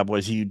the web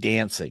was you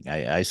dancing.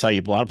 I saw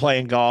you a lot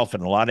playing golf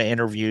and a lot of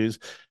interviews.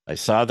 I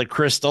saw the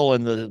crystal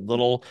and the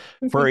little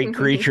furry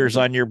creatures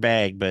on your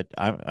bag, but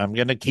I'm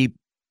gonna keep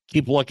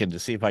looking to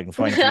see if I can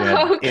find you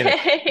in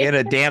Okay.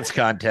 a dance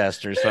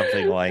contest or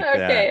something like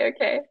that. Okay,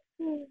 okay.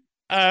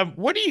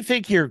 What do you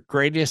think your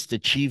greatest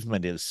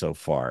achievement is so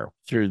far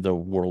through the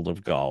world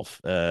of golf?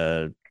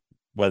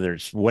 Whether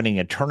it's winning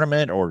a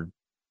tournament or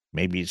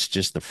maybe it's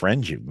just the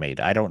friends you've made.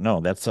 I don't know.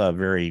 That's a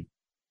very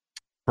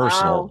Wow.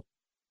 personal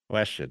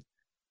question.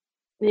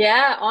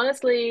 Yeah,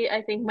 honestly,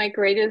 I think my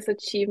greatest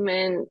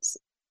achievement,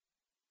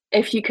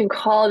 if you can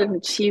call it an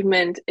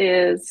achievement,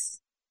 is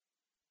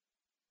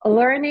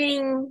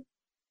learning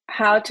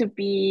how to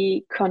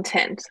be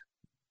content.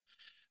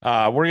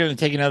 We're going to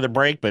take another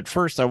break, but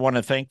first, I want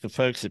to thank the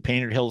folks at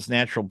Painted Hills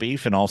Natural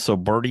Beef and also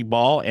Birdie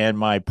Ball and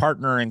my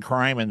partner in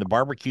crime in the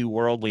barbecue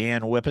world,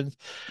 Leanne Whippens,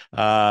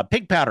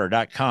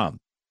 pigpowder.com.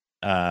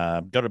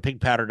 Go to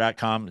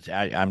pigpowder.com.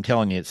 I'm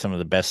telling you, it's some of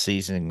the best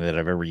seasoning that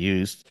I've ever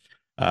used.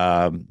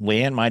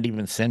 Leanne might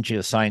even send you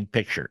a signed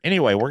picture.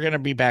 Anyway, we're going to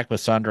be back with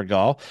Sandra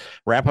Gall,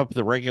 wrap up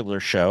the regular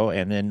show,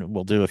 and then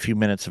we'll do a few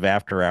minutes of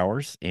after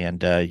hours.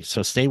 And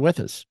so stay with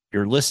us.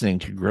 You're listening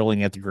to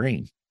Grilling at the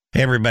Green.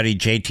 Hey everybody,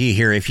 JT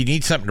here. If you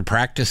need something to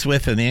practice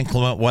with in the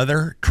inclement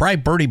weather, try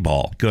Birdie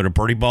Ball. Go to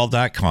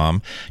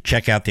birdieball.com,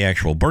 check out the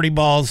actual Birdie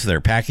Balls, their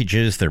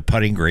packages, their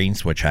putting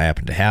greens, which I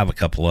happen to have a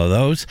couple of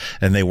those,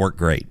 and they work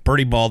great.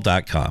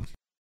 birdieball.com.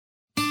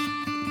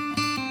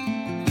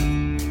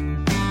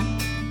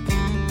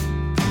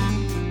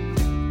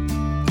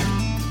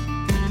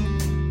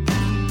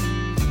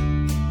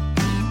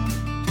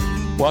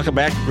 Welcome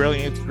back to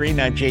Grilling at the Green.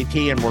 I'm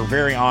JT, and we're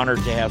very honored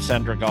to have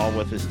Sandra Gall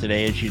with us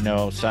today. As you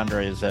know,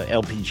 Sandra is a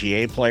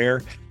LPGA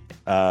player,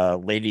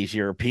 ladies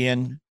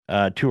European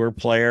tour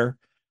player.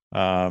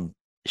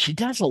 She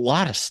does a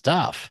lot of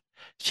stuff.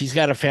 She's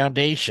got a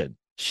foundation.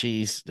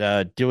 She's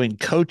doing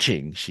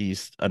coaching.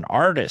 She's an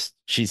artist.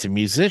 She's a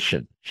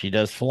musician. She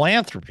does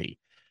philanthropy.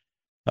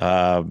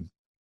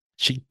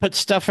 She puts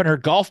stuff in her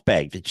golf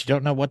bag that you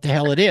don't know what the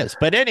hell it is.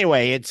 But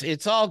anyway,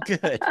 it's all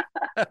good.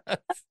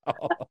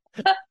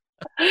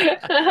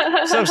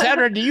 So,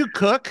 Sandra, do you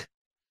cook?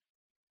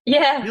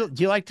 Yeah. Do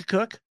you like to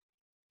cook?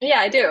 Yeah,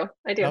 I do.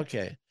 I do.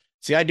 Okay.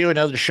 See, I do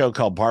another show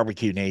called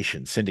Barbecue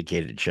Nation,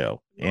 syndicated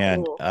show.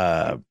 And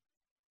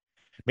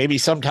maybe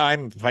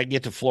sometime if I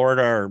get to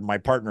Florida or my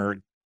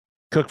partner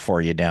cook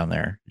for you down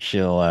there,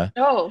 she'll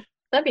Oh,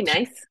 that'd be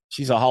nice.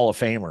 she's a Hall of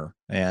Famer,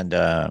 and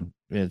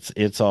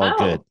it's all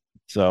good. Oh.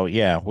 So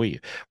yeah,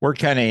 we're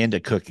kind of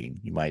into cooking,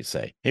 you might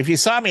say. If you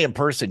saw me in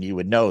person, you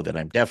would know that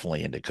I'm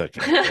definitely into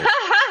cooking.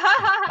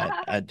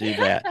 I do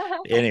that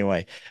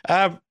anyway.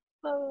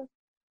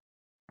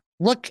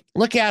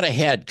 Look out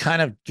ahead.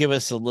 Kind of give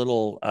us a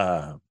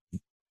little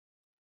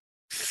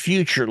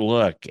future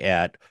look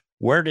at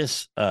where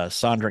does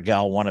Sandra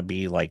Gall want to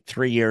be like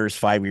 3 years,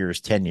 5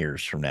 years, 10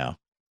 years from now?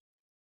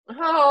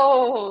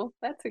 Oh,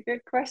 that's a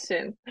good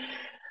question.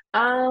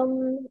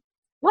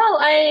 Well,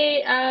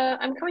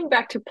 I'm coming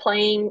back to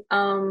playing.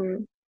 I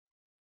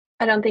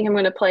don't think I'm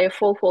going to play a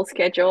full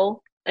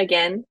schedule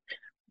again,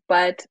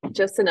 but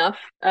just enough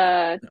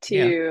Yeah.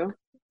 to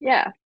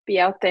be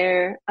out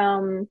there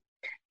and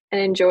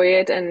enjoy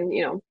it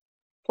and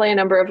play a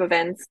number of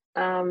events.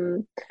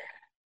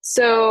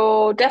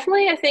 So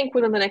definitely I think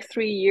within the next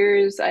 3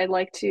 years I'd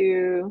like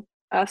to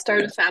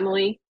start a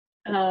family.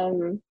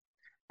 And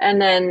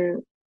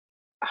then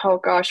oh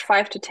gosh,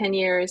 5 to 10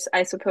 years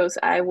I suppose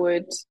I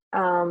would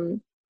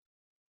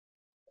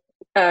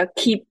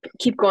keep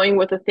going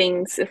with the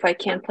things if I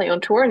can't play on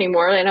tour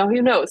anymore. I know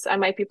who knows, I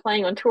might be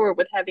playing on tour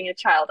with having a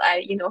child.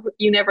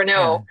 You never Yeah.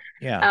 know.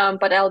 Yeah.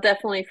 But I'll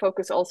definitely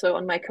focus also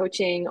on my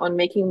coaching, on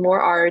making more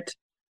art,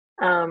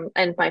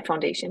 and my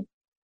foundation.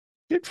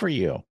 Good for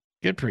you.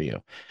 Good for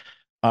you.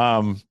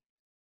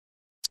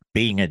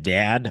 Being a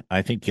dad,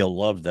 I think you'll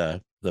love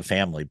the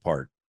family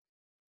part.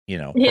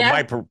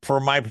 Yeah.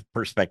 From my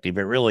perspective,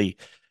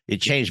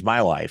 it changed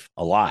my life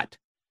a lot,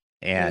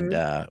 and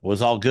Mm. it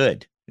was all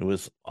good. It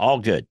was all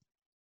good.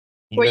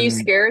 Were you Even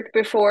scared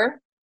before?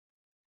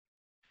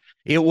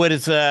 it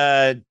was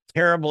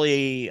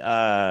terribly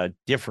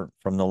different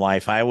from the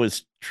life I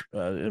was.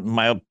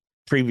 My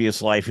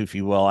previous life, if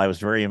you will, I was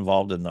very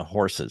involved in the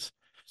horses,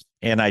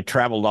 and I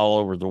traveled all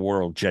over the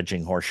world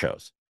judging horse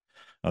shows.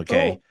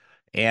 Okay, Oh,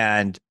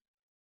 and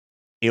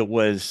it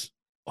was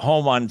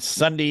home on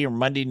Sunday or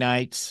Monday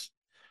nights,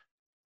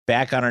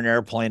 back on an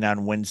airplane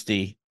on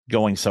Wednesday,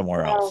 going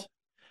somewhere wow. else.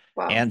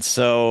 Wow. And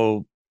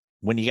so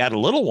when you got a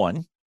little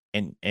one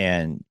and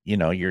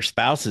your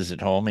spouse is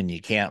at home and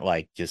you can't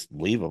like just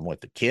leave them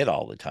with the kid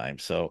all the time.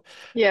 So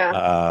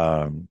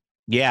Yeah.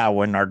 yeah,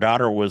 when our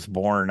daughter was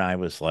born, I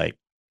was like,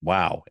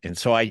 wow. And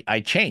so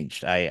I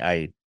changed.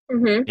 I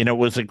Mm-hmm. it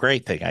was a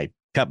great thing. I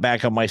cut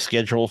back on my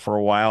schedule for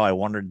a while. I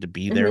wanted to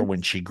be there Mm-hmm.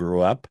 when she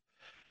grew up.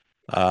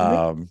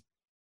 Mm-hmm. Um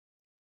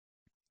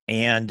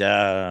and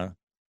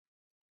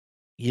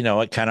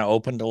it kind of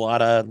opened a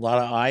lot of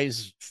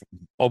eyes,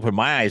 opened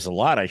my eyes a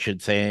lot, I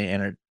should say,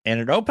 and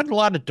it opened a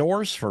lot of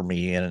doors for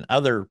me in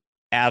other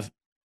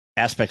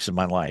aspects of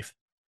my life.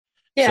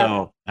 Yeah.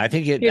 So I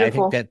think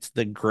Beautiful. that's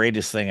the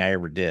greatest thing I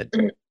ever did.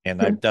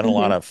 And I've done a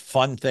lot Mm-hmm. of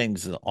fun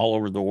things all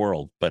over the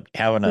world, but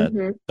having a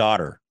Mm-hmm.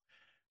 daughter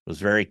was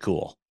very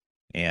cool.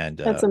 And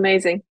That's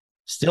amazing.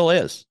 still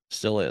is.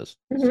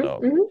 Mm-hmm. So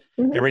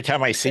Mm-hmm. Mm-hmm. every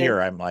time I see Good.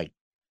 her, I'm like,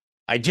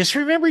 I just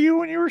remember you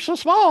when you were so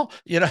small,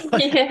 Yeah.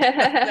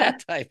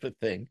 that type of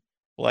thing,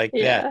 like that.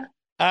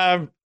 Yeah.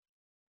 Um,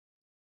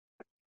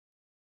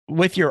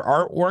 with your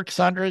artwork,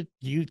 Sandra,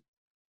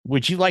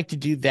 would you like to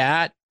do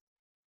that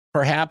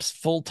perhaps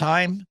full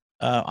time?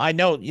 I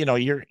know,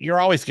 you're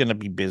always going to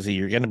be busy.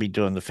 You're going to be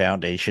doing the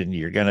foundation.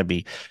 You're going to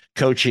be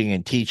coaching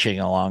and teaching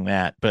along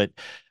that. But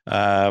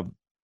uh,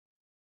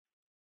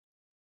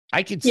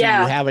 I could see you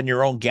Yeah. having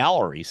your own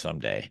gallery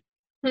someday.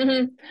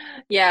 Hmm.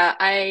 Yeah,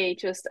 I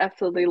just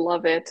absolutely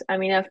love it. I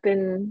mean, I've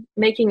been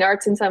making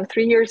art since I'm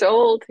 3 years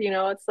old.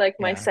 It's like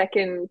my Yeah.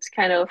 second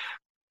kind of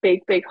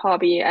big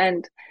hobby.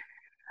 And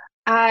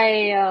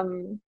I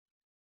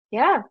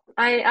Yeah,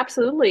 I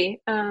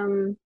absolutely.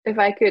 If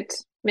I could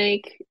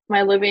make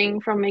my living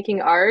from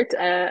making art,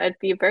 I'd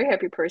be a very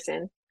happy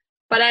person.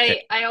 But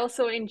Okay. I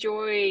also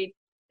enjoy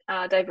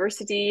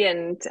diversity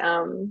and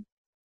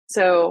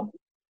so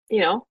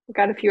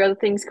got a few other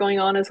things going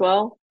on as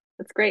well.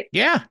 That's great.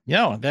 Yeah,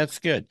 no, that's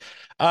good.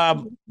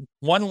 Um, Mhm.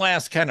 one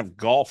last kind of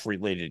golf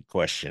related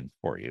question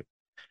for you.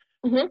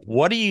 Mhm.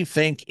 What do you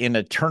think in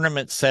a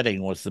tournament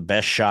setting was the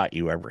best shot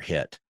you ever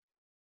hit?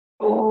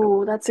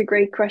 Oh, that's a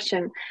great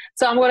question.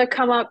 So I'm going to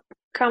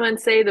come and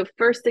say the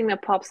first thing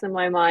that pops in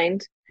my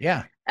mind,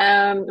 Yeah.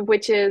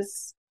 which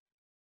is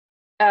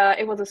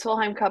it was a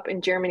Solheim Cup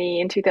in Germany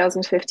in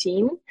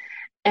 2015,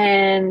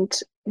 and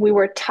we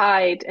were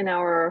tied in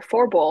our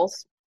four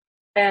balls,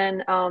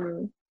 and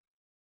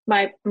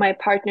my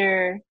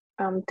partner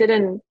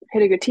didn't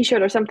hit a good tee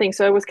shot or something,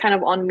 so it was kind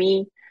of on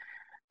me.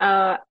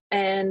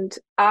 And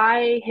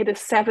I hit a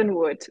seven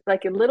wood,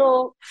 like a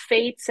little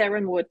fade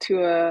seven wood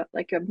to a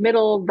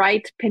middle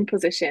right pin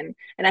position,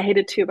 and I hit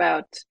it to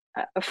about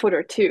a foot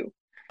or two.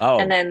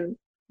 And Oh, then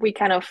we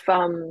kind of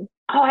oh,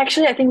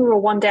 actually I think we were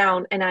one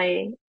down, and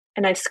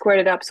I squared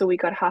it up so we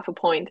got half a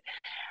point.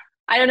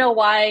 I don't know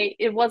why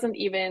it wasn't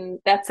even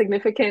that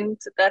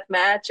significant, that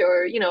match,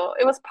 or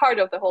it was part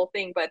of the whole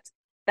thing, but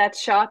that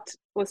shot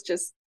was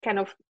just kind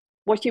of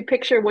what you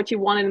picture, what you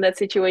wanted in that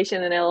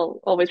situation, and I'll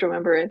always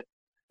remember it.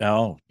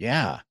 oh,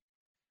 yeah.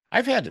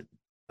 I've had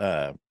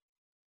uh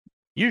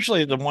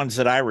usually the ones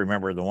that I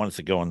remember are the ones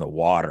that go in the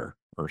water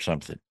or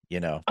something, you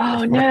know.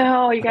 Oh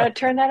no, you got to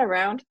turn that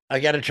around. I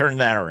got to turn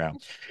that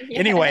around. Yeah.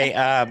 Anyway,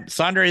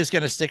 Sandra is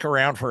going to stick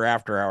around for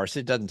after hours.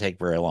 It doesn't take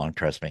very long,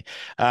 trust me.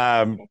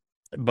 Um, Okay.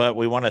 but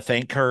we want to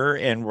thank her.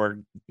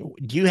 And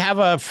do you have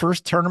a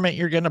first tournament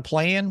you're going to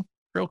play in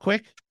real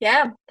quick?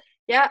 Yeah.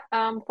 Yeah.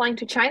 Flying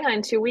to China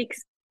in 2 weeks.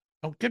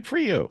 Oh, good for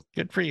you.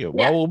 Good for you.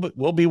 Yeah. Well,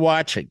 we'll be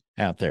watching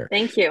out there.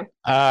 Thank you.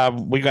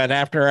 We got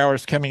after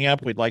hours coming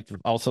up. We'd like to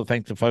also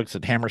thank the folks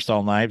at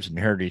Hammerstall Knives and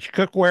Heritage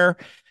Cookware.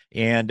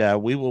 And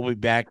we will be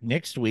back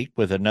next week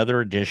with another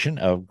edition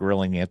of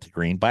Grilling at the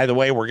Green. By the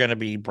way, we're going to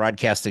be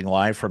broadcasting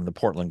live from the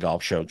Portland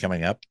Golf Show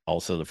coming up,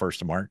 also the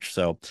 1st of March.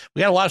 So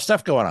we got a lot of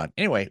stuff going on.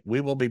 Anyway,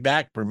 we will be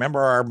back. Remember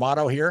our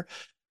motto here,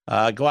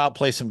 go out,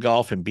 play some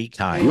golf, and be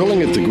kind.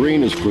 Grilling at the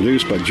Green is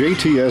produced by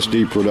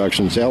JTSD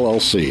Productions,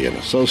 LLC, in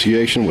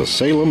association with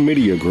Salem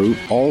Media Group,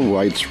 all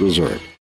rights reserved.